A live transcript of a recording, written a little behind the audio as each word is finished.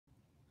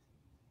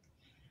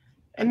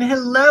And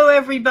hello,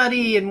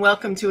 everybody, and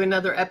welcome to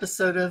another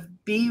episode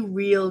of Be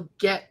Real,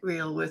 Get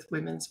Real with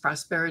Women's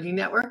Prosperity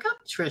Network. I'm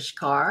Trish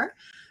Carr,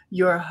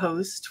 your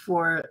host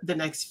for the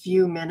next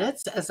few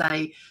minutes as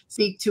I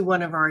speak to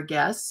one of our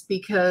guests,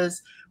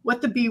 because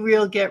what the Be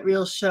Real, Get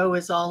Real show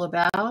is all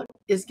about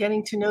is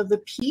getting to know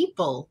the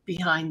people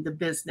behind the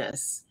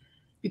business.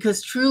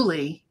 Because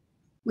truly,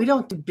 we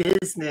don't do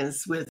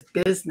business with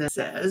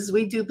businesses,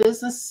 we do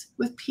business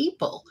with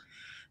people.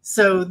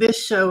 So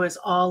this show is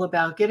all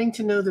about getting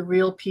to know the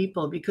real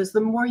people, because the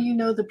more you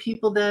know the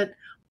people that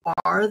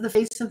are the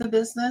face of the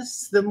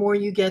business, the more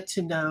you get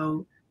to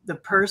know the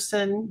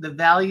person, the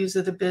values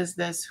of the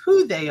business,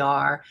 who they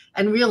are.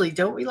 And really,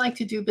 don't we like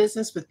to do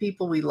business with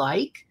people we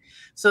like?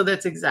 So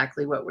that's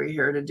exactly what we're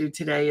here to do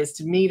today, is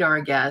to meet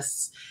our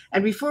guests.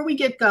 And before we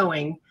get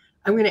going,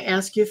 I'm going to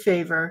ask you a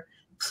favor.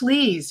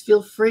 Please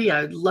feel free.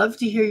 I'd love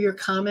to hear your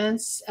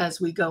comments as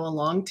we go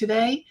along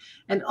today.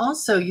 And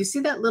also, you see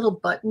that little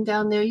button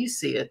down there? You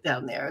see it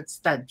down there. It's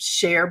that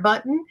share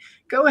button.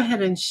 Go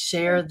ahead and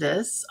share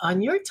this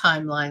on your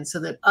timeline so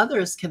that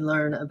others can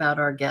learn about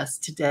our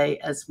guest today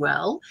as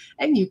well.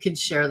 And you can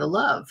share the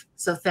love.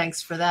 So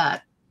thanks for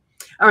that.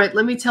 All right,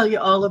 let me tell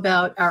you all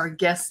about our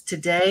guest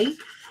today.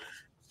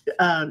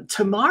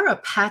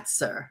 Tamara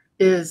Patzer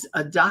is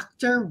a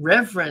Dr.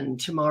 Reverend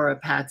Tamara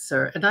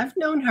Patzer. And I've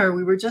known her.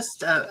 We were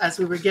just, as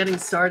we were getting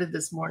started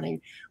this morning,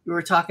 we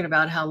were talking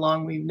about how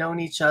long we've known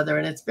each other.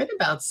 And it's been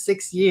about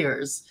 6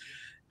 years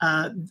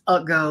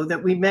ago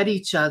that we met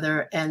each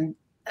other. And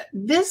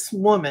this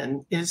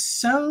woman is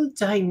so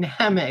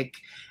dynamic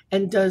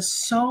and does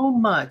so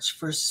much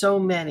for so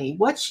many.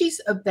 What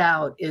she's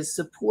about is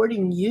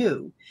supporting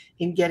you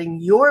in getting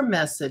your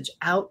message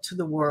out to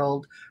the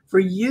world, for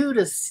you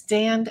to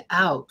stand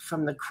out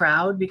from the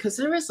crowd, because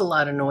there is a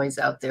lot of noise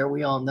out there.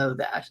 We all know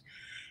that.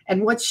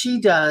 And what she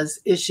does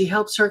is she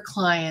helps her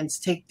clients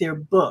take their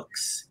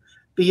books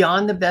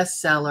beyond the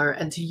bestseller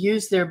and to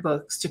use their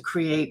books to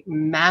create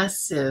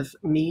massive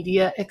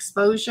media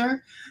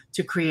exposure,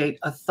 to create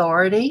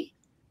authority,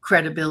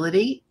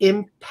 credibility,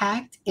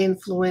 impact,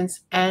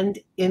 influence, and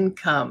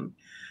income.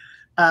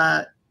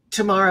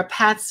 Tamara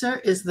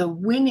Patzer is the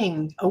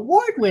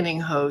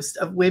award-winning host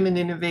of Women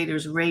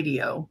Innovators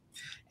Radio,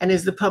 and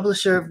is the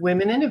publisher of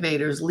Women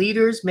Innovators,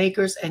 Leaders,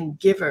 Makers, and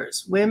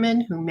Givers, Women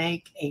Who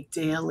Make a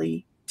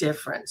Daily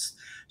Difference.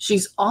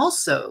 She's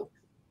also,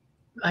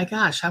 my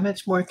gosh, how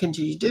much more can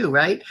you do,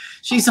 right?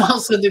 She's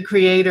also the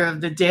creator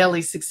of the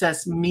Daily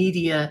Success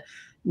Media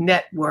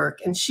Network,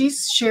 and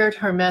she's shared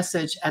her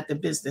message at the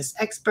Business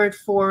Expert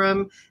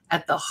Forum,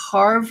 at the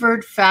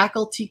Harvard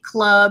Faculty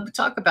Club.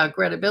 Talk about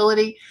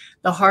credibility.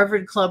 The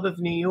Harvard Club of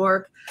New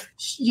York.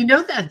 You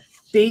know that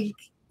big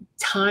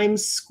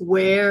Times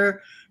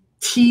Square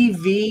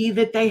TV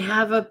that they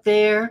have up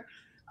there?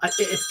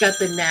 It's got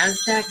the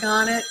NASDAQ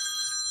on it.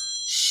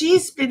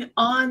 She's been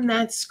on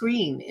that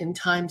screen in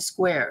Times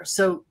Square.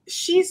 So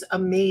she's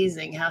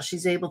amazing how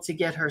she's able to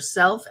get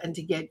herself and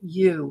to get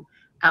you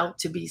out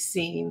to be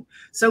seen.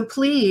 So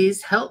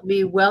please help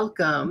me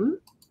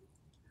welcome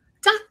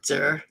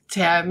Dr.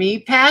 Tammy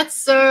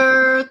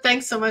Patzer.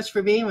 Thanks so much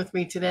for being with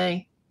me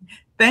today.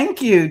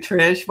 Thank you,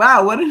 Trish.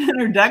 Wow, what an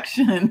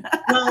introduction.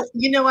 Well,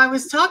 you know, I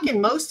was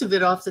talking most of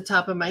it off the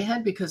top of my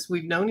head because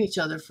we've known each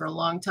other for a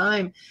long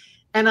time.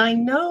 And I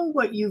know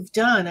what you've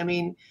done. I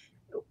mean,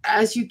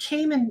 as you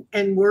came in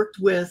and worked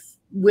with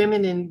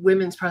women in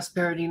Women's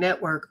Prosperity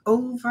Network,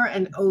 over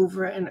and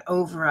over and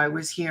over, I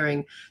was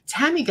hearing,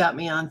 Tammy got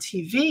me on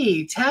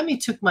TV. Tammy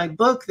took my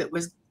book that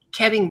was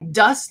getting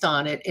dust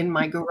on it in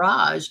my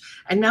garage,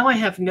 and now I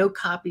have no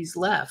copies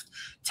left.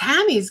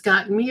 Tammy's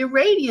gotten me a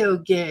radio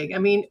gig. I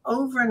mean,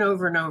 over and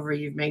over and over,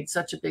 you've made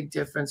such a big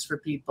difference for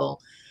people.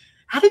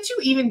 How did you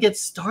even get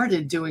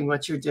started doing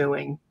what you're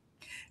doing?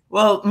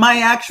 Well, my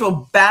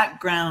actual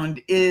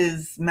background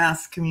is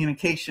mass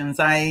communications.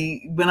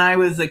 When I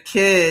was a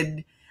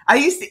kid, I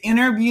used to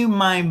interview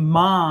my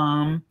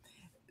mom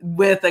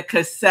with a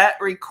cassette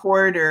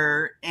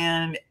recorder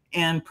and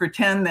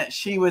pretend that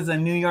she was a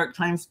New York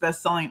Times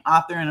bestselling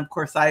author. And of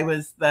course, I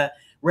was the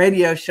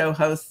radio show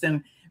host.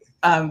 And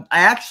I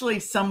actually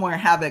somewhere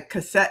have a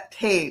cassette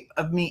tape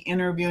of me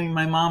interviewing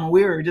my mom.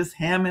 We were just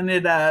hamming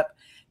it up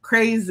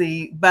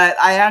crazy. But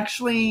I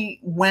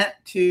actually went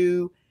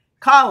to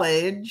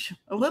college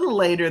a little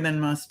later than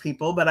most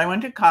people, but I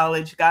went to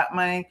college, got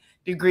my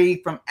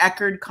degree from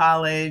Eckerd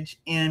College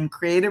in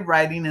creative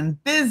writing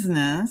and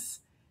business,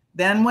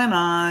 then went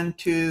on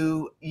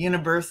to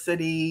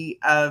University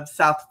of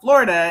South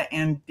Florida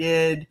and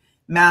did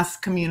mass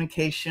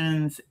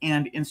communications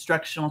and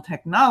instructional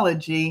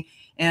technology.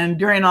 And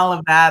during all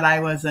of that, I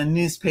was a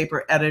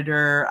newspaper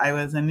editor. I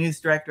was a news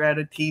director at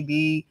a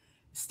TV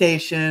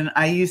station.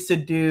 I used to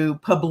do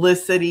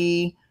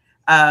publicity.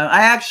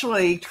 I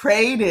actually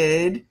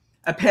traded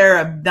a pair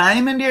of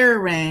diamond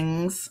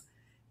earrings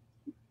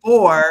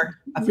for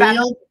a fax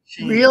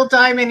machine. Real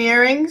diamond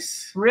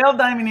earrings? Real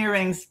diamond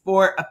earrings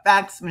for a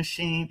fax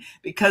machine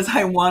because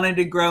I wanted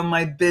to grow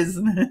my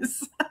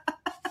business.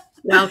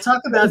 Now,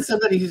 talk about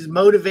somebody who's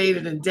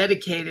motivated and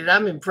dedicated.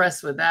 I'm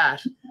impressed with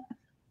that.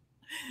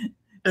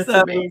 That's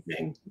So,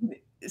 amazing.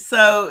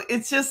 so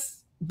it's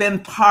just been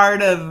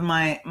part of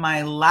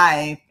my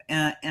life,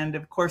 and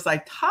of course I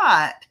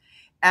taught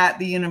at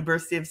the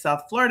University of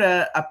South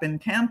Florida up in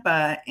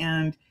Tampa,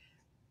 and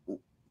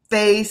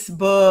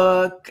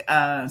Facebook,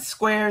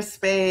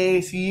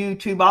 Squarespace,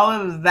 YouTube, all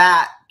of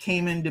that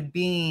came into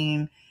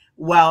being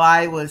while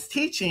I was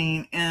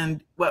teaching.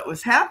 And what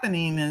was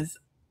happening is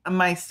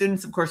my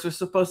students, of course, were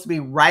supposed to be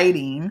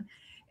writing,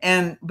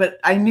 but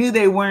I knew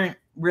they weren't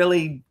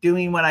really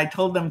doing what I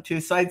told them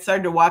to. So I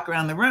started to walk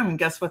around the room, and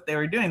guess what they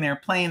were doing? They were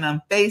playing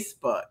on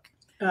Facebook.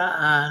 So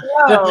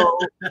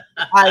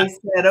I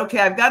said, okay,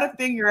 I've got to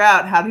figure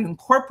out how to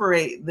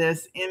incorporate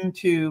this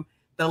into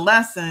the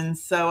lesson.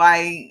 So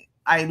I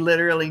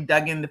literally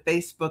dug into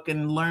Facebook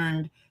and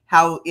learned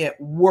how it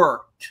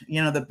worked,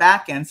 the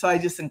back end. So I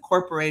just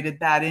incorporated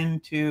that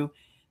into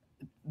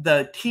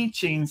the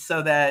teaching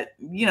so that,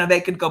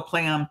 they could go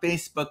play on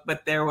Facebook,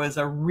 but there was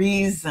a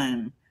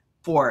reason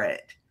for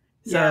it.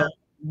 So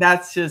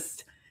that's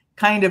just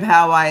kind of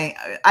how I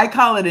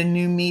call it a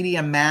new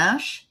media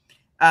mash.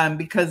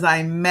 Because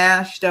I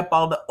mashed up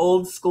all the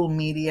old school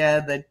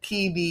media, the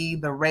TV,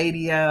 the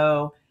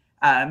radio,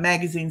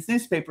 magazines,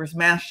 newspapers,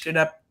 mashed it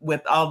up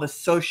with all the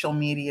social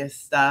media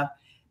stuff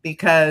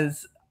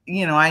because,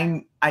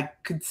 I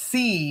could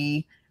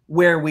see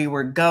where we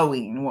were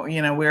going. We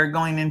were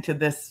going into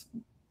this,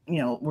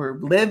 we're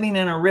living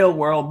in a real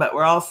world, but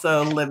we're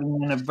also living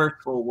in a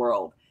virtual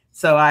world.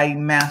 So I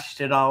mashed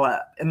it all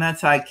up. And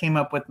that's how I came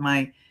up with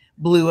my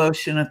Blue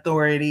Ocean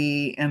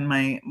Authority and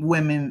my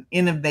Women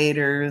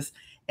Innovators.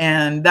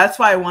 And that's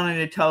why I wanted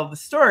to tell the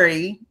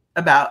story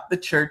about the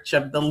Church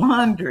of the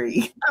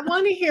Laundry. I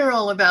want to hear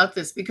all about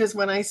this because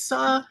when I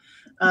saw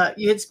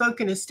you had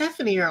spoken to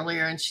Stephanie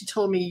earlier and she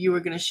told me you were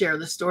going to share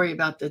the story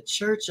about the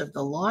Church of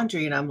the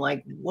Laundry, and I'm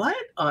like, what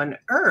on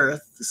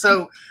earth?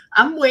 So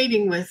I'm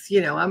waiting with,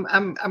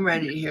 I'm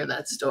ready to hear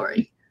that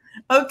story.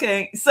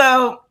 Okay,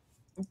 so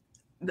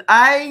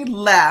I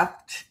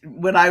left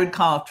what I would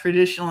call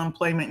traditional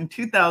employment in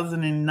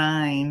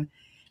 2009.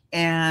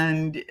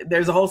 And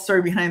there's a whole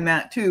story behind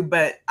that too.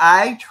 But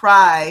I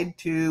tried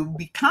to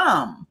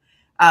become,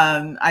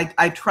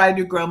 I tried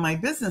to grow my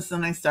business,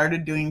 and I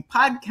started doing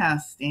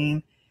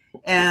podcasting.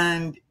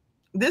 And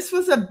this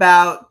was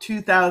about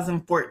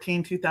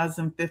 2014,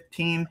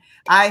 2015.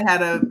 I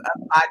had a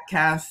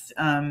podcast,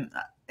 and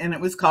it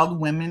was called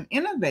Women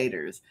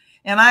Innovators.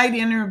 And I'd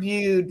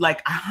interviewed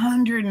like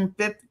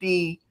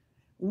 150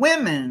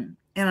 women.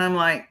 And I'm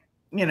like,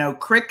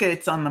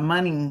 crickets on the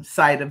money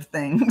side of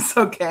things.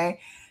 Okay.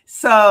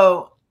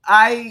 So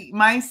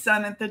my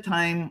son at the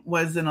time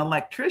was an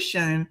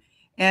electrician.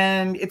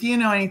 And if you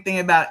know anything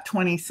about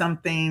 20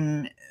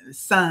 something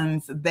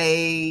sons,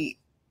 they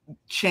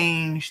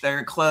change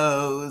their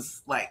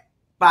clothes like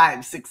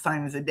 5-6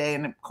 times a day.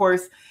 And of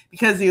course,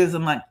 because he was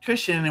an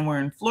electrician and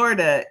we're in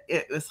Florida,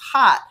 it was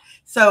hot.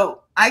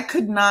 So I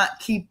could not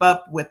keep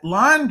up with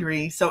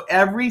laundry. So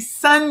every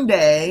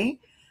Sunday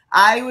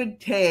I would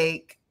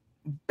take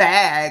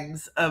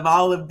bags of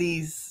all of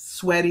these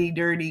sweaty,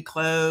 dirty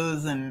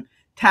clothes and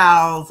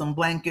towels and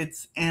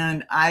blankets,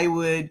 and I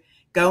would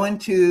go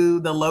into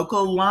the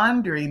local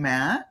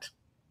laundromat,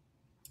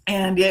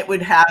 and it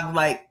would have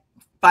like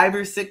 5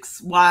 or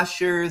 6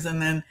 washers and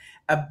then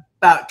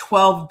about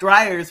 12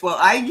 dryers. Well,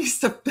 I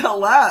used to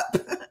fill up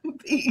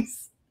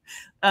these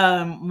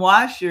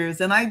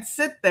washers, and I'd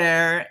sit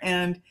there,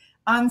 and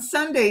on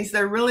Sundays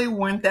there really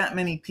weren't that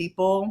many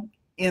people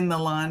in the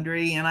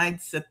laundry, and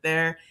I'd sit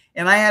there,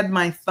 and I had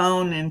my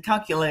phone and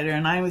calculator,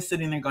 and I was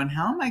sitting there going,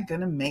 how am I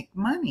going to make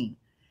money?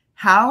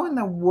 How in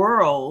the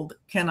world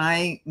can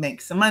I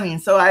make some money?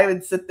 And so I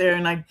would sit there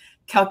and I'd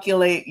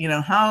calculate,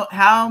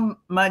 how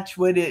much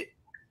would it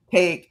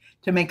take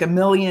to make $1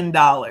 million?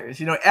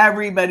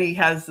 Everybody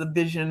has the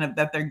vision of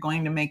that they're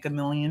going to make $1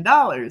 million.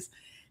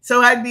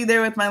 So I'd be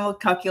there with my little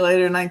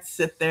calculator, and I'd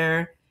sit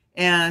there,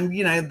 and,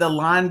 the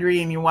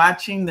laundry, and you're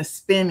watching the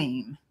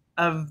spinning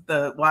of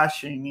the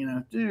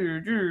washing,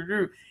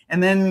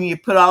 and then you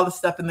put all the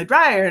stuff in the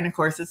dryer, and of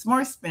course it's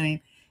more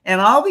spinning, and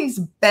all these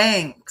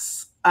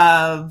banks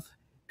of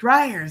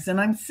dryers.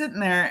 And I'm sitting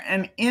there,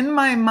 and in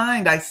my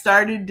mind I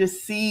started to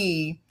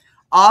see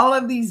all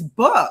of these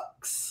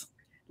books,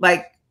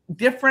 like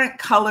different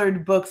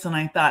colored books, and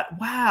I thought,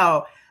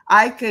 wow,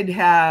 I could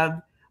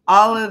have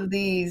all of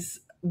these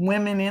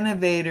Women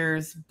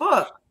Innovators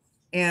books.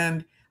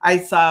 And I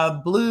saw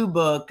a blue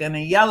book and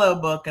a yellow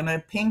book and a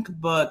pink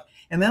book.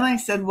 And then I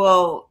said,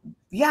 well,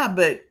 yeah,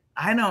 but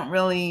I don't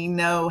really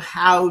know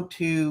how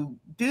to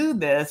do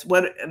this.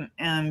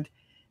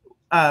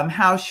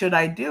 How should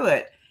I do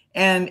it?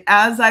 And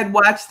as I'd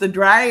watch the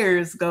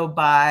dryers go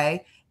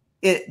by,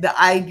 the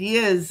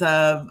ideas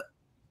of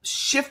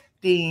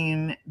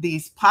shifting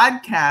these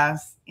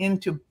podcasts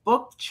into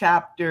book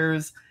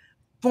chapters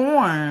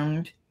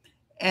formed.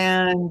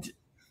 And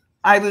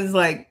I was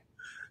like,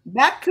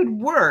 that could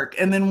work.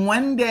 And then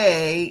one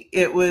day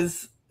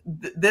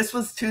this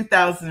was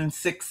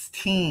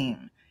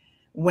 2016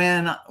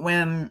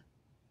 when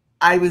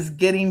I was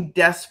getting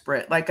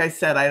desperate. Like I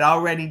said, I'd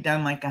already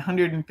done like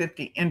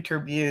 150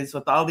 interviews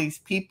with all these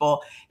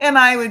people, and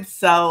I would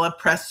sell a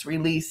press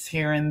release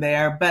here and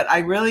there, but I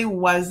really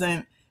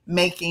wasn't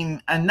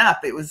making enough.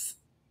 It was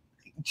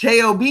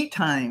job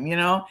time, you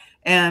know.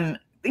 And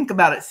think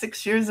about it,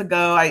 6 years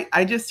ago,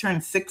 I just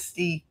turned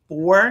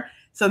 64,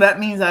 so that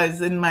means I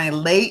was in my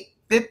late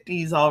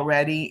 50s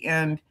already,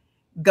 and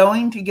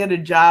going to get a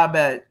job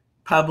at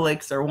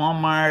Publix or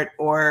Walmart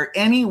or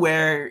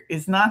anywhere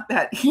is not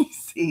that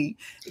easy,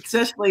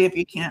 especially if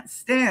you can't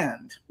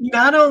stand.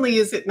 Not only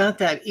is it not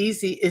that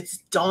easy, it's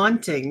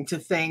daunting to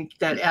think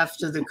that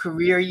after the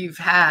career you've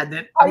had,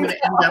 that I'm going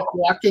to end up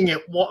walking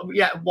at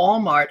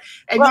Walmart.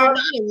 And you're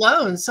not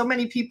alone. So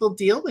many people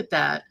deal with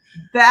that.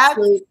 That's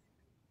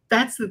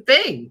the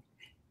thing.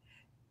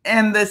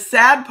 And the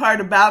sad part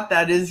about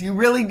that is you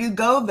really do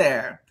go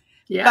there.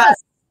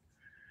 Yes.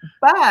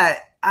 But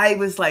I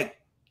was like,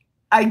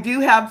 I do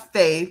have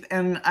faith,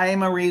 and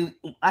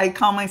I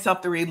call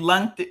myself the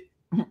reluctant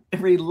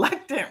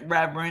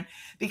reverend,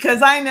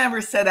 because I never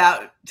set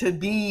out to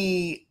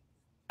be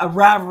a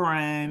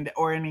reverend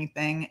or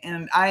anything.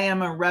 And I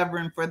am a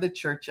reverend for the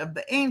Church of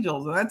the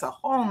Angels. And that's a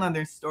whole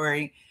nother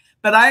story.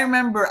 But I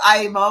remember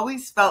I've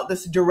always felt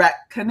this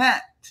direct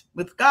connect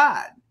with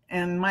God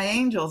and my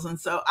angels. And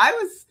so I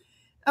was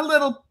a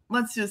little,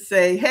 let's just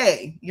say,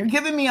 hey, you're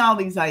giving me all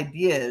these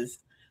ideas,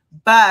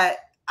 but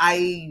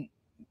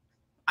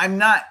I'm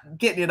not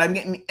getting it. I'm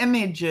getting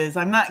images.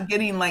 I'm not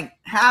getting like,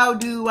 how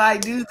do I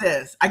do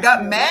this? I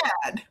got mad.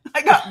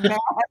 I got mad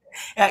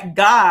at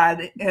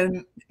God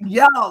and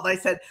yelled. I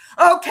said,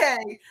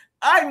 okay,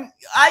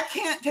 I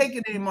can't take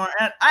it anymore.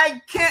 And I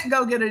can't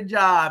go get a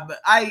job.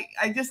 I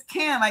just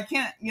can't. I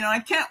can't, I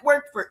can't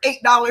work for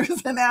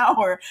 $8 an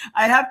hour.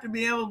 I have to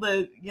be able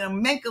to,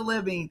 make a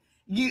living.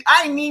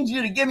 I need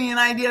you to give me an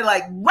idea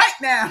like right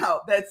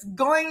now that's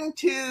going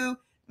to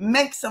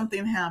make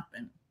something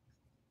happen.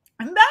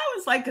 And that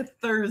was like a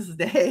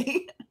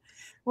Thursday.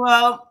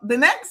 Well, the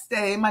next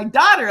day, my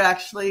daughter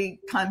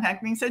actually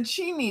contacted me and said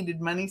she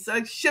needed money. So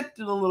I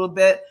shifted a little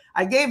bit.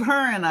 I gave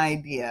her an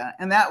idea,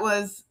 and that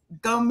was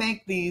go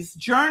make these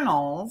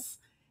journals,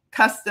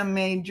 custom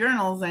made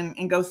journals,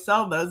 and go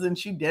sell those. And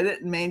she did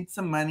it and made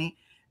some money.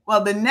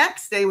 Well, the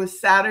next day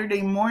was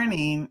Saturday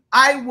morning.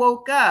 I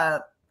woke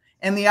up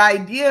and the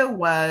idea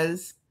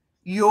was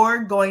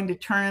you're going to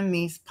turn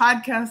these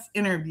podcast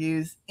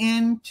interviews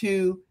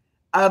into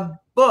a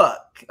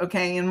book.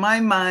 Okay. In my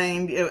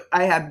mind,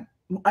 I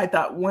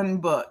thought one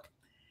book,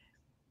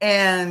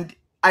 and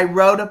I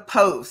wrote a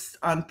post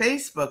on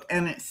Facebook,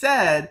 and it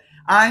said,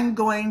 I'm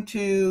going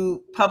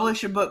to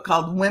publish a book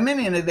called Women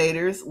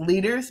Innovators,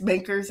 Leaders,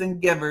 Makers,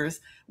 and Givers,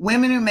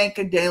 Women Who Make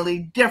a Daily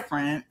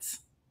Difference.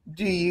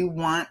 Do you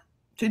want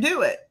to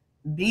do it?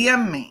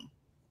 DM me.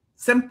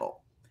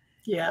 Simple.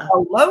 Yeah.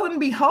 Well, lo and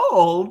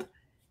behold,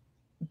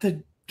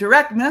 the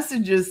direct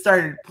messages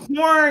started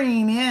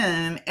pouring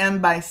in.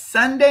 And by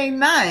Sunday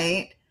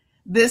night,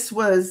 this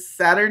was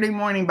Saturday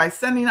morning, by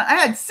Sunday night, I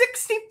had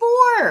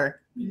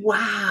 64.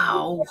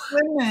 Wow.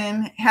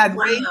 Women had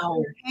raised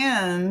their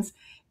hands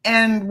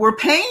and were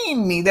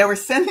paying me. They were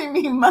sending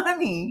me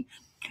money.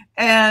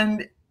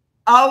 And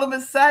all of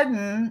a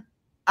sudden,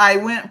 I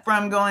went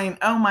from going,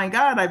 oh my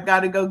God, I've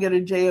got to go get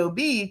a job,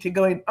 to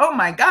going, oh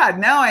my God,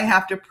 now I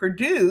have to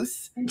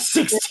produce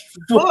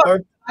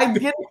 64. I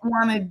didn't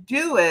want to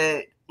do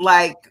it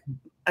like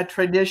a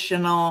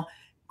traditional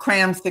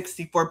cram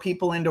 64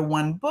 people into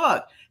one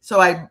book. So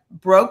I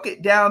broke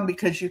it down,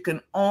 because you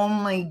can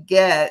only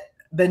get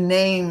the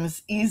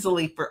names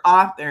easily for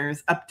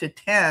authors up to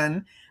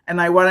 10.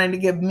 And I wanted to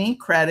give me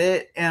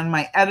credit and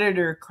my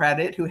editor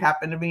credit, who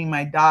happened to be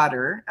my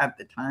daughter at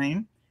the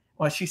time.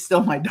 Well, she's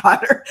still my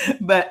daughter,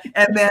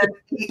 and then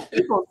 8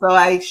 people. So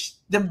I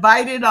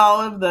divided all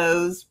of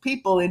those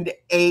people into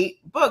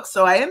 8 books.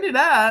 So I ended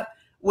up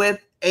with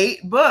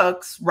 8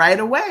 books right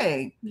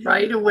away.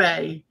 Right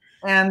away.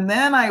 And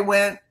then I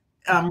went,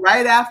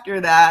 right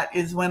after that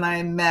is when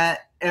I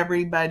met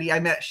everybody.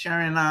 I met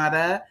Sharon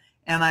Atta,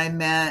 and I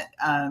met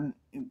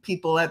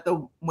people at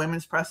the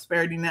Women's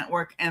Prosperity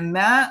Network. And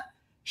that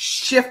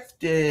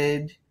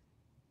shifted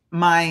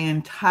my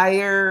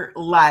entire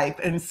life.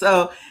 And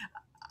so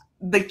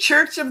the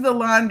Church of the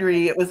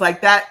Laundry, it was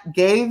like that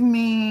gave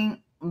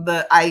me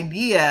the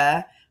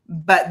idea.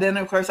 But then,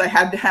 of course, I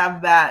had to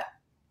have that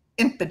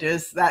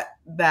impetus,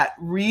 that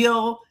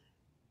real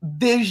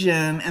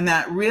vision and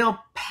that real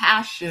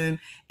passion.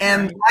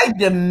 And I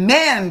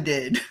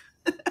demanded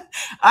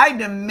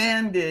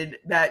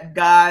that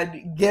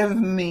God give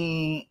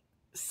me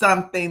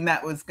something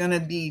that was going to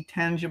be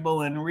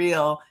tangible and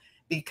real,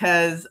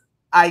 because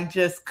I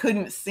just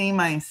couldn't see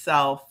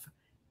myself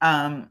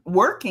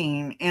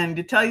working. And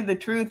to tell you the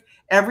truth,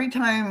 every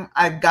time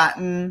I've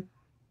gotten,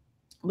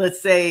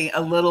 let's say,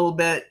 a little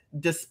bit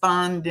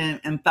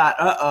despondent and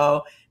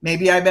thought,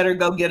 maybe I better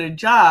go get a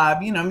job,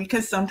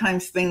 because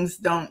sometimes things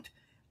don't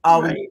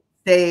always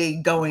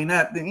stay going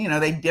up,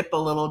 they dip a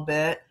little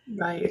bit.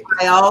 Right.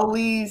 I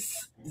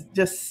always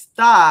just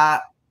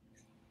stop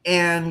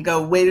and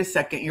go, wait a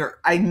second,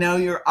 I know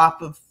you're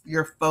off of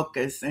your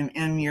focus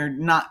and you're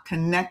not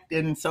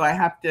connected. And so I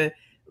have to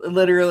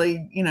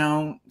literally,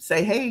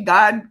 say, hey,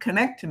 God,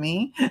 connect to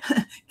me.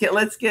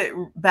 Let's get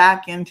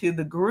back into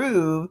the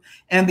groove.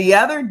 And the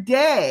other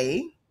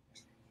day,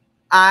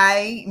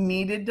 I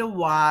needed to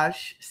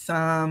wash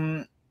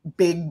some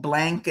big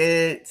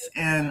blankets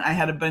and I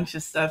had a bunch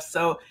of stuff.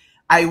 So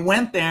I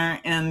went there,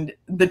 and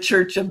the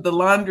Church of the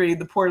Laundry,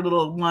 the poor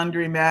little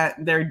laundromat,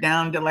 they're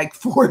down to like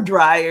 4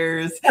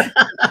 dryers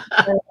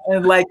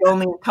and like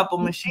only a couple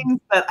machines.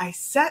 But I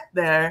sat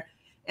there,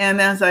 and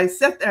as I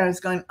sat there, I was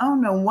going, oh,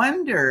 no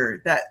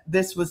wonder that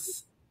this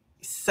was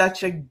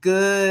such a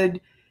good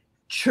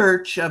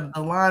Church of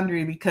the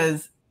Laundry,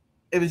 because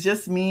it was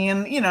just me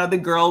and, the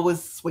girl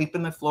was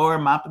sweeping the floor,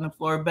 mopping the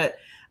floor. But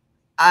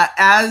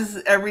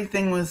as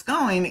everything was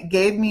going, it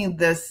gave me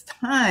this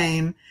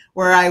time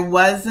where I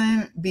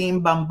wasn't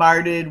being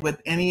bombarded with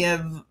any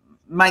of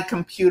my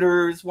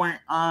computers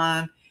weren't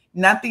on.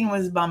 Nothing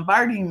was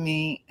bombarding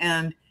me.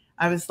 And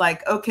I was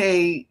like,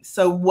 okay,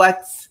 so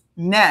what's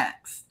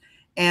next?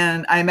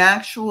 And I'm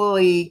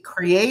actually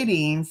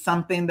creating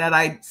something that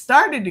I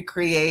started to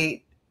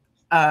create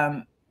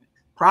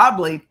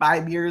probably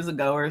 5 years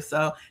ago or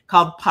so,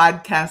 called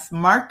Podcast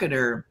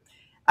Marketer.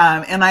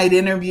 And I'd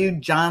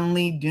interviewed John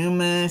Lee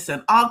Dumas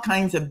and all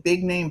kinds of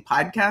big name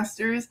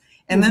podcasters.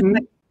 And then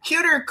the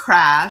computer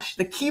crashed,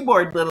 the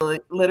keyboard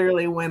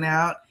literally went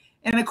out.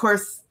 And of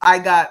course, I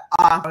got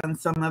off on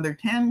some other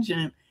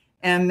tangent.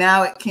 And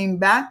now it came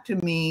back to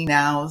me.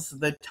 Now's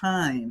the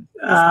time.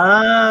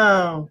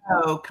 Oh.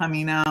 So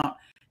coming out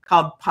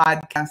called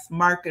Podcast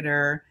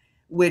Marketer,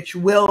 which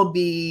will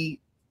be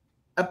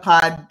a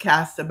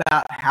podcast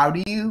about how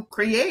do you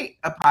create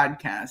a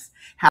podcast?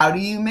 How do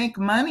you make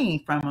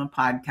money from a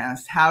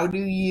podcast? How do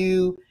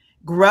you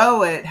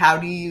grow it? How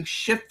do you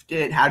shift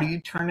it? How do you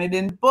turn it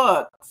in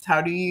books?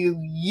 How do you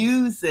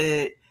use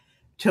it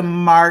to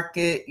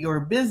market your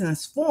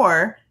business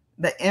for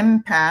the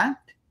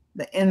impact,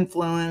 the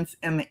influence,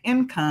 and the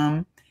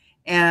income?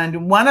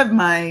 And one of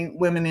my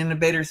Women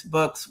Innovators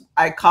books,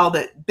 I called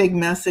it Big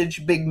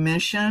Message, Big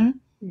Mission.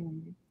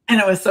 And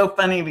it was so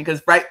funny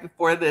because right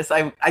before this,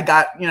 I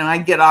got, I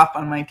get off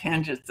on my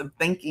tangents of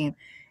thinking,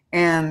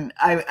 and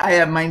I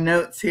have my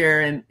notes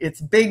here, and it's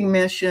big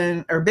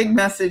mission or big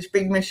message,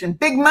 big mission,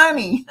 big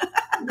money.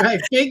 Right.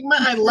 Big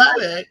money. I love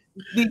it.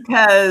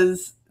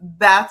 Because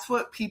that's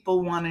what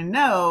people want to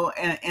know.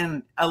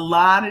 And a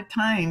lot of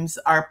times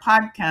our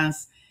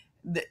podcasts,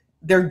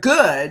 they're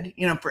good,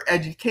 for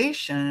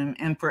education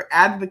and for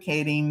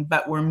advocating,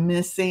 but we're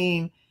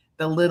missing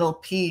the little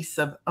piece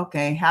of,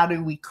 okay, how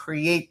do we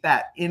create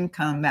that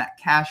income, that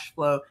cash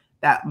flow,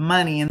 that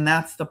money? And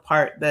that's the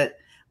part that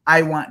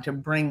I want to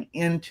bring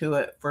into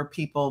it for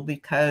people,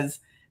 because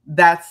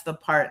that's the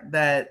part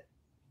that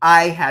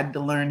I had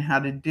to learn how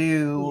to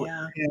do.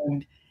 Yeah.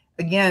 And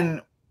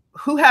again,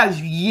 who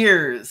has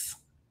years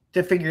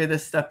to figure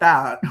this stuff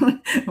out?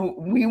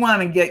 We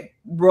want to get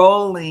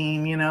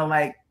rolling,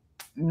 like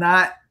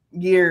not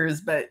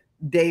years, but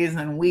days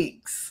and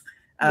weeks.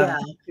 To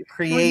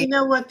create. Well, you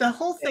know what? The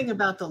whole thing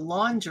about the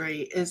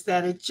laundry is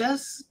that it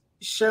just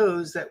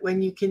shows that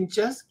when you can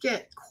just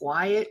get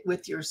quiet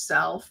with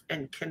yourself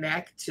and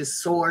connect to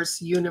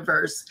source,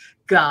 universe,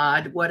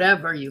 God,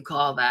 whatever you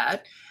call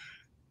that,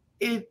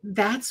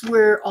 that's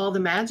where all the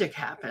magic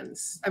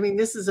happens. I mean,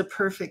 this is a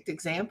perfect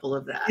example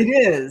of that. It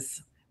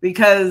is,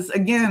 because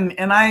again,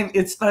 and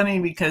it's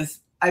funny because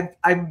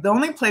the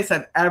only place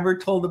I've ever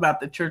told about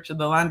the Church of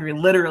the Laundry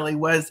literally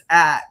was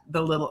at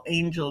the Little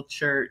Angel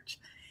Church.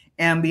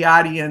 And the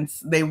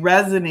audience, they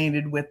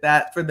resonated with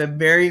that for the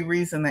very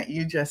reason that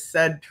you just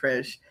said,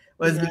 Trish,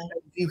 was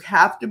because you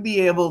have to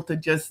be able to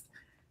just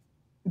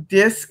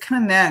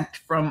disconnect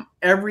from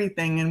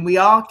everything. And we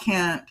all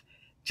can't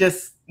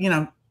just,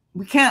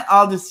 we can't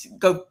all just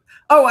go,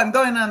 oh, I'm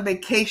going on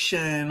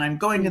vacation, I'm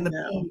going to the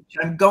beach,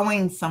 I'm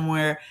going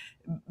somewhere.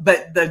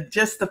 But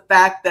just the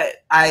fact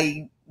that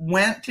I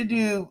went to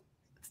do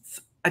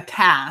a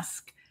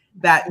task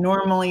that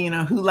normally,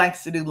 who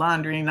likes to do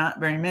laundry? Not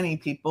very many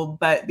people.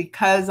 But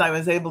because I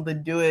was able to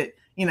do it,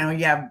 you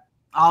have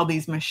all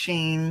these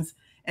machines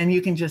and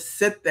you can just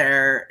sit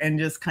there and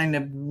just kind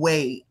of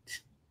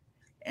wait.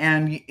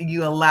 And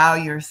you allow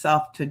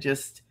yourself to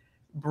just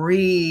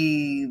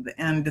breathe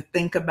and to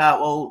think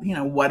about, well,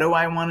 what do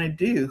I want to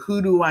do?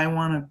 Who do I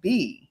want to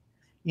be?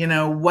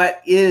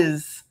 What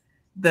is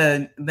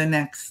the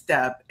next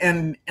step?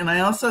 And I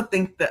also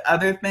think the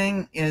other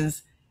thing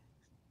is,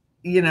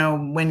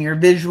 when you're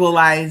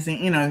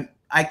visualizing,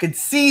 I could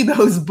see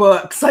those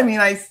books. I mean,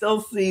 I still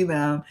see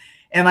them,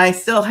 and I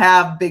still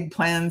have big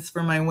plans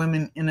for my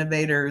Women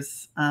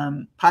Innovators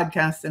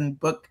podcast and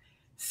book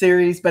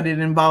series, but it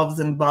involves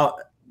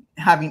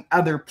having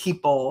other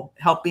people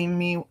helping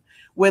me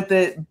with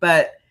it.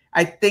 But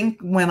I think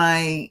when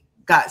I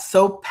got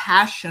so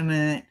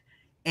passionate,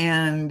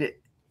 and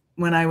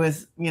when I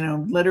was,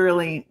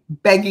 literally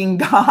begging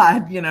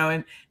God,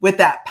 and with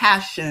that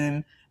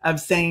passion of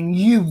saying,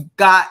 you've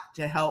got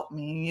to help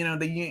me,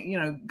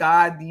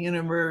 God, the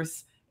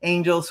universe,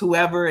 angels,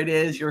 whoever it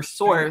is, your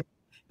source.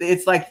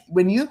 It's like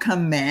when you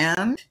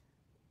command,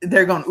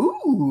 they're going,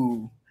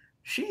 ooh,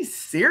 she's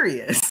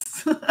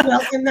serious.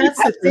 Well, and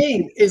that's the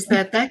thing, is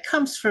that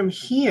comes from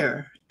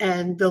here.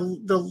 And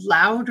the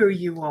louder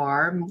you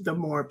are, the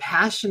more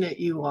passionate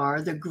you are,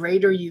 the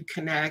greater you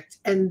connect,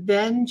 and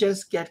then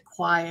just get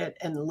quiet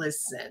and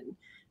listen.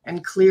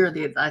 And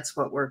clearly that's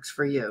what works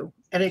for you.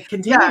 And it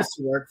continues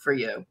to work for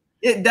you.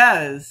 It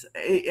does.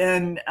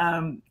 And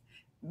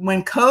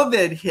when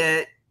COVID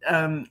hit,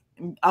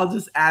 I'll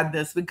just add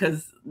this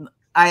because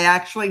I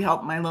actually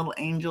helped my little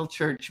angel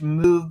church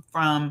move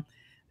from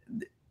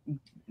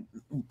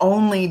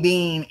only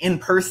being in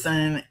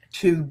person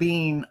to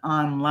being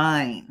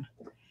online.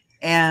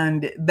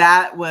 And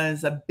that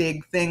was a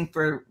big thing.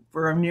 For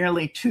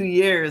nearly 2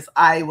 years.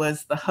 I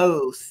was the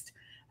host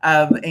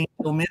of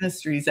Angel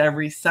Ministries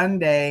every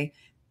Sunday,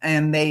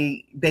 and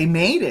they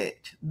made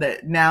it.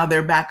 That now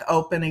they're back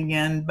open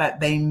again,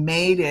 but they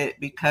made it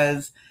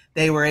because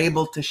they were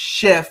able to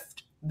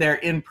shift their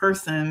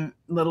in-person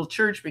little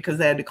church because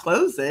they had to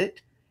close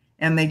it,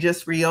 and they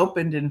just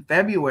reopened in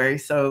February.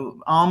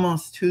 So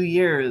almost 2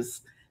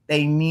 years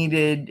they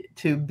needed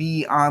to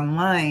be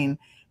online.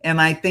 And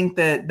I think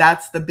that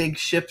that's the big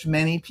shift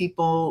many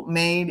people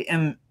made.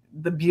 And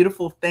the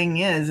beautiful thing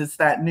is, it's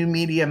that new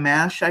media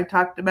mash I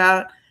talked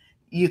about.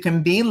 You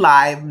can be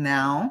live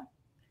now,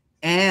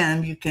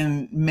 and you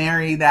can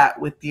marry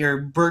that with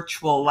your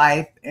virtual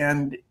life,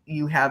 and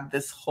you have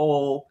this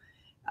whole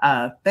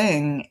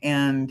thing.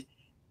 And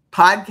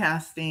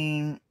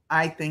podcasting,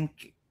 I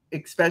think,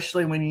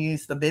 especially when you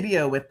use the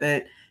video with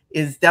it,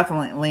 is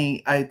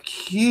definitely a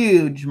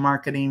huge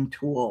marketing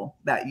tool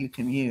that you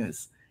can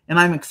use. And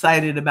I'm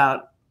excited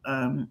about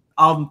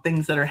all the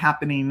things that are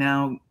happening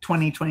now,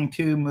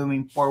 2022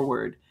 moving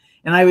forward.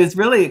 And I was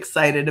really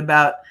excited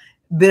about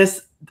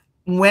this.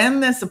 When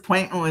this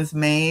appointment was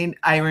made,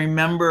 I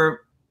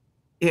remember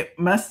it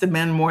must have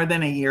been more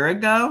than a year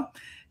ago,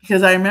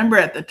 because I remember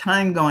at the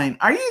time going,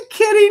 are you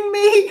kidding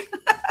me?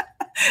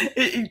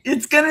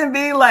 It's going to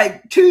be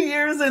like 2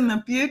 years in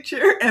the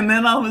future. And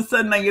then all of a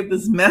sudden I get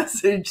this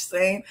message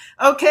saying,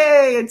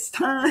 okay, it's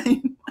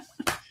time.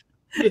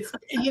 It's,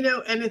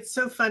 and it's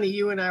so funny.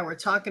 You and I were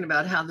talking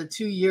about how the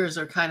 2 years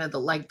are kind of the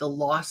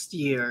lost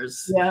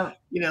years,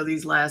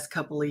 these last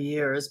couple of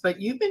years, but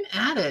you've been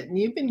at it and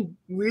you've been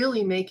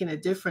really making a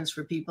difference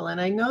for people.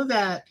 And I know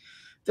that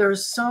there are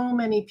so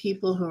many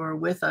people who are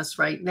with us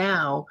right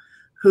now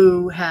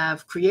who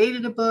have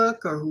created a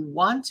book or who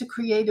want to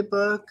create a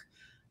book,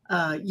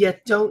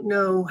 yet don't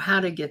know how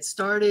to get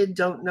started,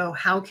 don't know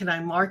how can I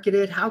market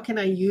it, how can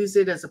I use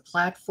it as a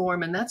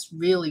platform. And that's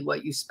really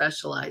what you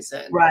specialize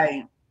in.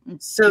 Right.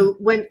 So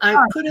when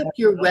I put up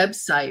your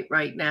website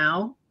right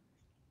now,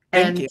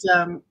 and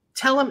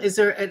tell them, is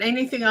there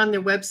anything on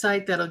their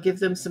website that'll give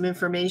them some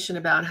information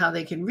about how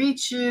they can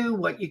reach you,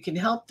 what you can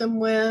help them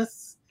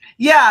with?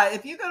 Yeah,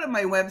 if you go to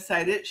my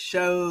website, it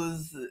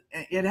shows,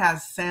 it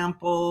has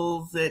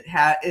samples.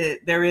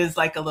 There is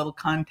like a little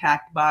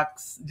contact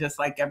box, just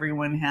like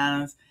everyone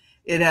has.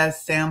 It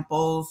has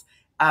samples.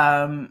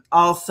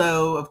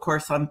 Also, of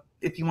course,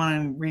 if you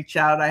want to reach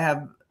out,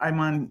 I'm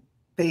on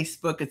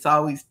Facebook. It's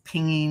always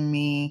pinging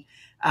me,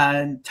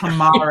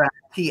 Tamara,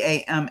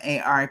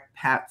 Tamar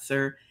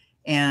Patzer.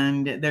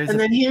 And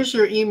then here's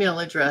your email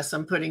address.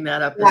 I'm putting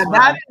that up. Yeah,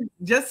 that is,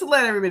 just to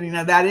let everybody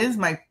know, that is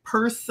my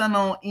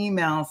personal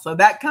email. So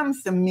that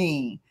comes to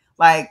me.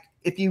 Like,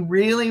 if you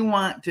really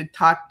want to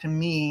talk to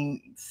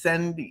me,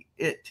 send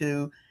it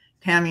to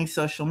Tammy's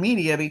social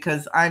media,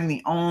 because I'm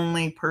the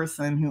only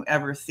person who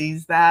ever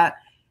sees that.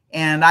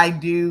 And I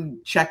do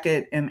check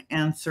it and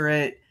answer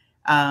it.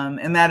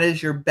 And that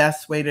is your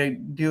best way to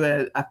do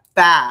a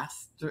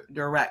fast,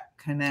 direct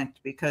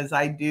connect, because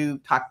I do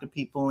talk to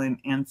people and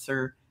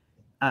answer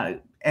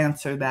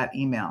that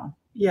email.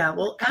 Yeah,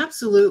 well,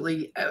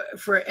 absolutely.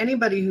 For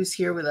anybody who's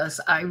here with us,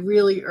 I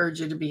really urge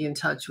you to be in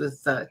touch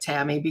with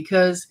Tammy,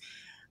 because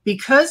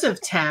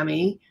of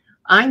Tammy,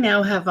 I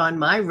now have on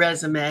my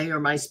resume or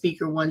my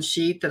Speaker One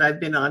sheet that I've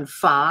been on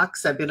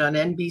Fox, I've been on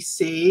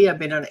NBC, I've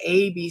been on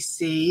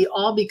ABC,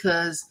 all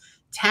because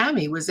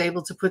Tammy was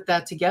able to put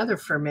that together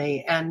for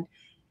me. And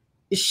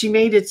she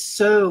made it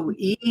so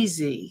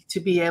easy to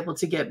be able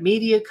to get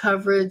media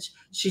coverage.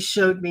 She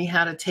showed me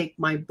how to take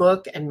my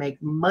book and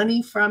make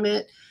money from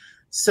it.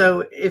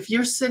 So if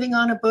you're sitting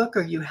on a book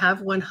or you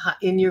have one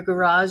in your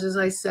garage, as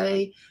I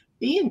say,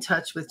 be in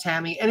touch with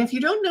Tammy. And if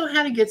you don't know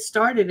how to get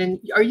started, and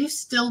are you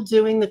still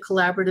doing the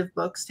collaborative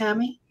books,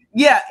 Tammy?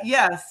 Yeah,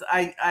 yes,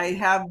 I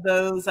have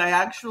those. I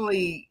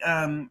actually,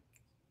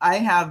 I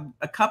have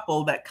a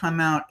couple that come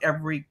out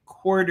every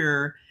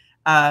quarter,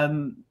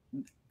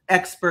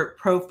 expert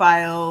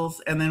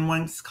profiles, and then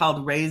one's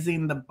called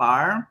Raising the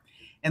Bar.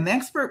 And the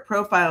expert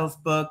profiles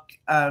book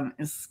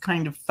is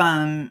kind of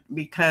fun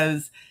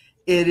because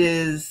it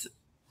is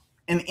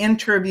an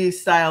interview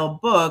style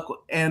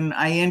book, and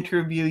I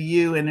interview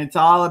you, and it's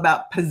all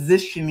about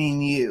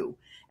positioning you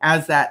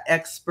as that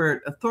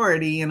expert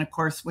authority. And of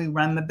course, we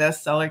run the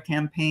bestseller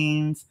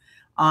campaigns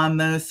on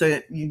those.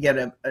 So you get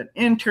an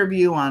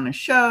interview on a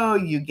show,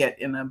 you get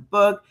in a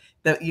book,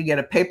 that you get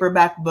a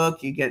paperback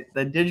book, you get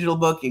the digital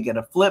book, you get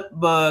a flip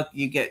book,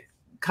 you get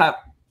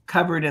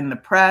covered in the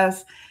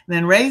press. And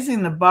then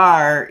raising the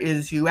bar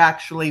is you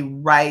actually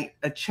write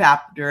a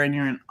chapter and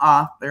you're an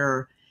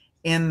author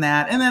in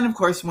that. And then of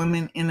course,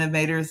 Women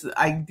Innovators,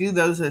 I do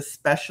those as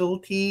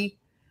specialty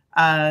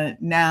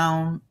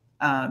now.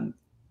 And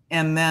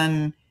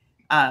then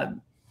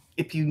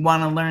if you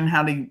want to learn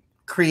how to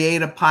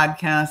create a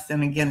podcast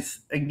and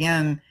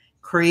again,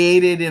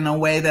 create it in a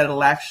way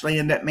that'll actually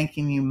end up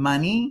making you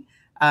money,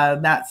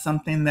 that's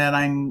something that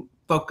I'm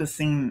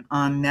focusing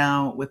on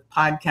now with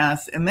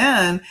podcasts. And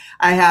then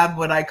I have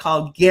what I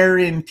call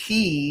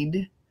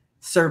guaranteed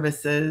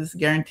services,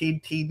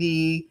 guaranteed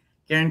TV,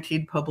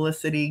 guaranteed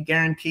publicity,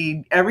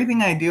 guaranteed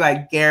everything I do.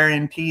 I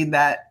guarantee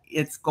that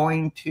it's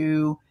going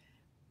to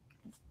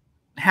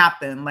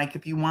happen. Like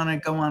if you want to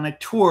go on a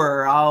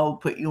tour, I'll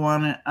put you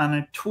on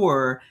a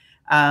tour.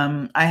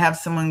 I have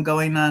someone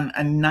going on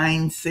a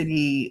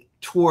 9-city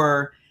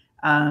tour.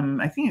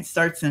 I think it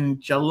starts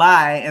in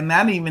July, and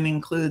that even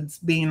includes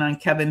being on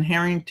Kevin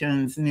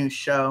Harrington's new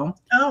show.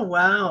 Oh,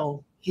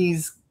 wow.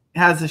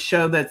 Has a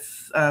show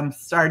that's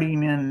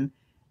starting in,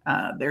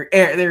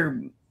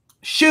 they're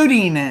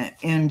shooting it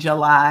in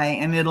July,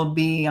 and it'll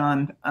be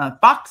on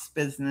Fox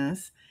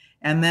Business.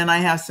 And then I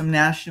have some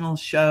national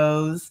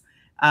shows.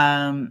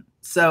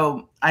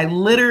 So I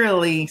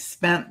literally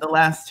spent the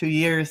last 2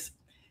 years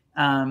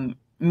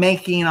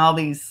making all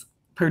these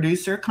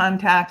producer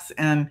contacts,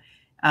 and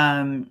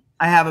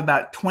I have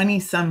about 20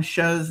 some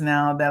shows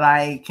now that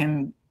I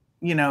can,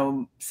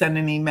 send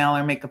an email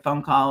or make a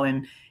phone call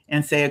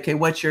and say, okay,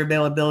 what's your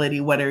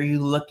availability? What are you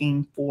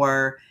looking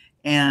for?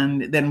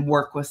 And then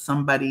work with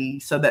somebody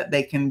so that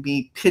they can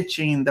be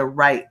pitching the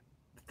right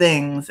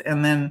things.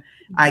 And then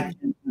I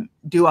can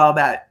do all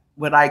that,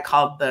 what I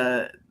call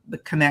the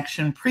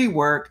connection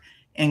pre-work,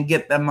 and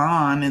get them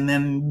on. And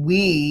then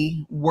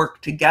we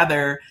work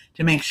together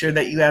to make sure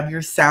that you have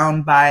your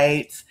sound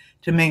bites,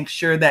 to make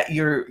sure that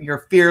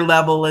your fear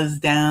level is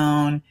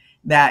down,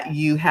 that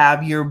you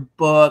have your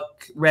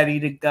book ready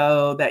to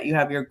go, that you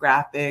have your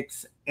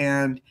graphics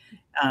and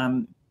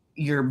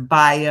your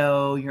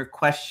bio, your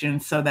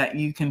questions, so that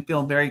you can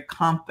feel very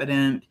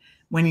confident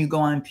when you go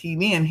on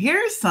TV. And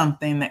here's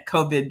something that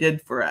COVID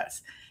did for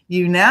us.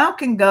 You now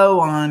can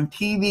go on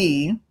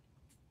TV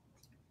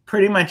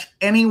pretty much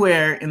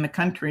anywhere in the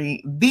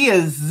country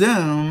via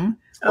Zoom.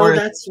 Oh,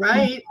 that's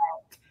right.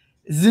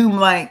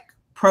 Zoom-like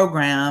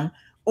program,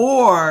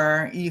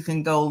 or you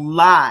can go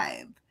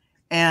live.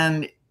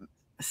 And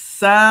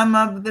some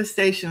of the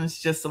stations,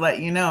 just to let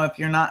you know, if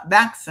you're not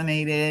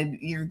vaccinated,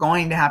 you're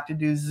going to have to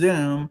do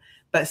Zoom,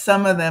 but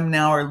some of them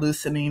now are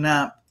loosening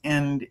up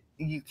and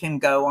you can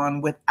go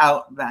on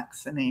without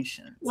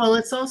vaccinations. Well,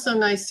 it's also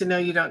nice to know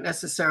you don't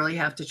necessarily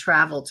have to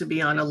travel to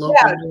be on a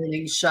local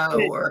morning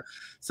show or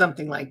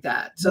something like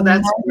that. So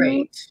that's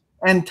great.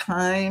 And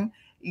time,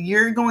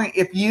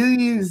 if you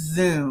use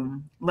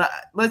Zoom,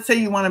 let's say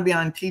you want to be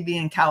on TV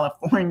in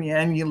California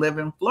and you live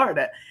in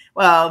Florida.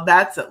 Well,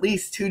 that's at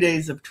least 2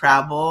 days of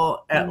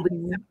travel, at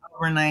least an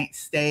overnight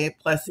stay,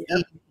 plus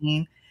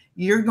eating.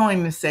 You're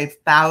going to save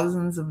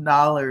thousands of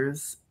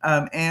dollars,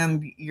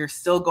 and you're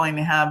still going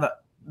to have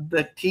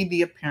the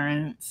TV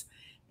appearance.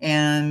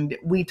 And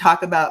we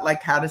talk about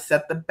like how to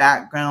set the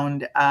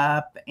background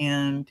up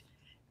and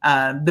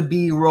the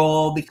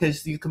B-roll,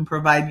 because you can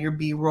provide your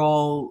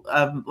B-roll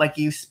of like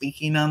you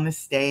speaking on the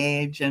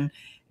stage, and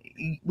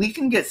we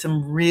can get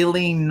some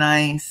really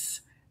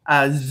nice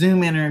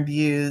Zoom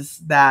interviews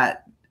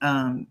that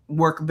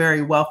work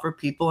very well for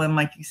people. And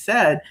like you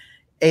said,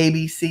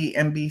 ABC,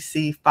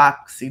 NBC,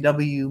 Fox,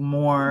 CW,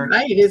 more.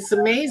 Right, it's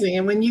amazing.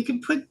 And when you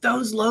can put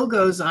those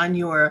logos on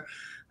your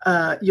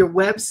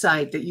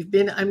website that you've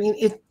been, I mean,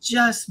 it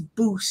just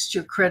boosts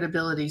your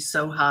credibility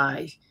so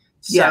high.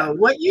 So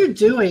what you're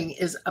doing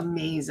is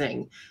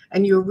amazing.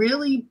 And you're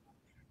really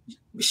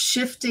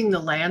shifting the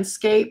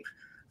landscape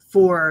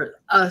for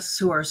us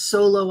who are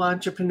solo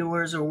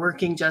entrepreneurs or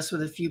working just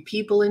with a few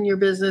people in your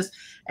business,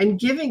 and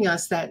giving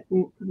us that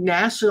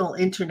national,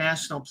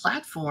 international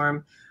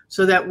platform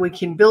so that we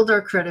can build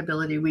our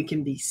credibility, we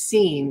can be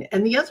seen.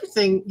 And the other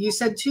thing, you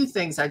said two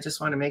things I just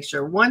want to make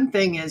sure. One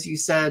thing is you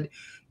said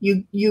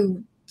you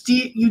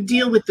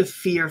deal with the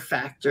fear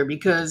factor,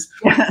 because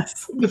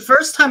the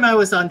first time I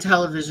was on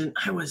television,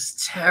 I was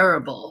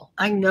terrible.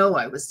 I know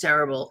I was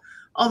terrible.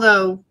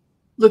 Although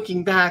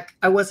looking back,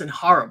 I wasn't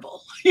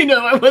horrible.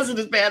 I wasn't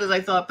as bad as I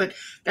thought. But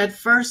that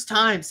first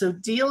time, so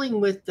dealing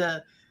with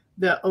the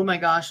oh my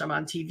gosh, I'm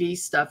on TV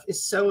stuff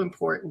is so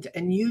important.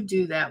 And you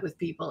do that with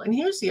people. And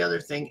here's the other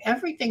thing.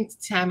 Everything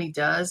Tammy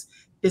does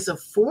is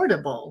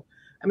affordable.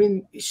 I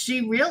mean,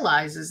 she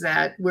realizes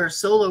that we're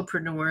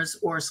solopreneurs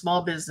or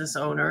small business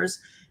owners,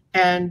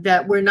 and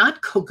that we're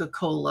not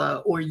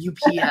Coca-Cola or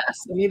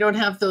UPS, and you don't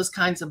have those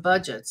kinds of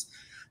budgets.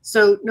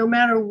 So no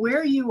matter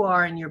where you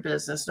are in your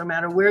business, no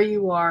matter where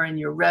you are in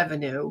your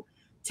revenue,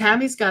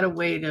 Tammy's got a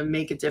way to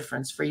make a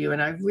difference for you.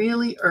 And I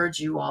really urge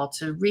you all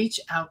to reach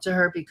out to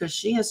her, because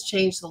she has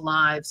changed the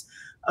lives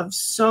of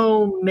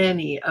so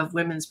many of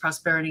Women's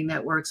Prosperity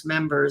Network's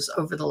members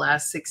over the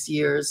last 6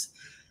 years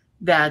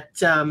that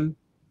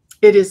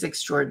it is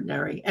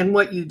extraordinary. And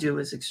what you do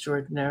is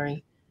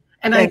extraordinary.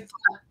 And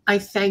I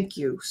thank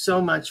you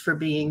so much for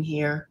being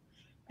here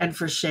and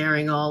for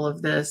sharing all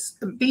of this.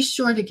 Be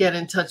sure to get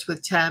in touch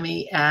with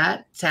Tammy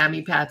at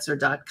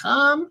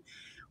tammypatzer.com,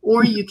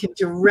 or you can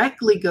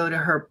directly go to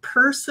her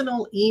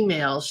personal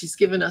email. She's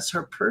given us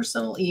her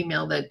personal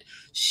email that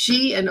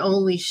she and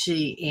only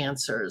she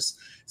answers.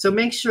 So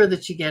make sure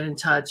that you get in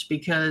touch,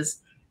 because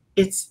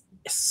it's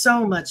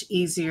so much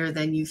easier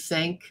than you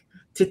think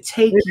to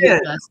take your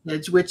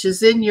message, which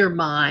is in your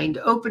mind,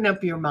 open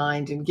up your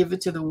mind and give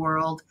it to the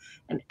world,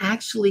 and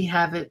actually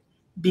have it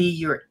be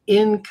your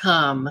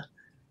income.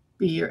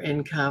 Be your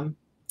income.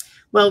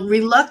 Well,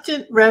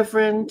 reluctant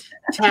Reverend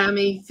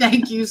Tammy,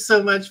 thank you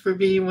so much for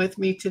being with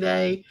me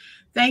today.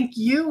 Thank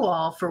you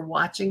all for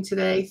watching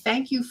today.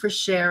 Thank you for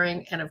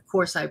sharing. And of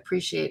course, I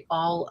appreciate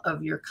all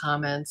of your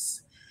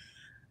comments.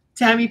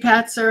 Tammy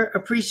Patzer,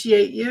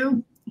 appreciate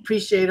you.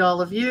 Appreciate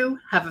all of you.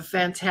 Have a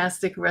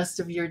fantastic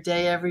rest of your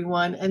day,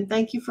 everyone. And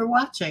thank you for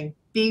watching.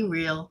 Be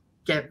real,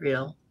 get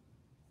real.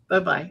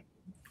 Bye-bye.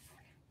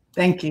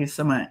 Thank you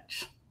so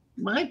much.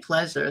 My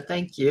pleasure.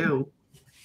 Thank you.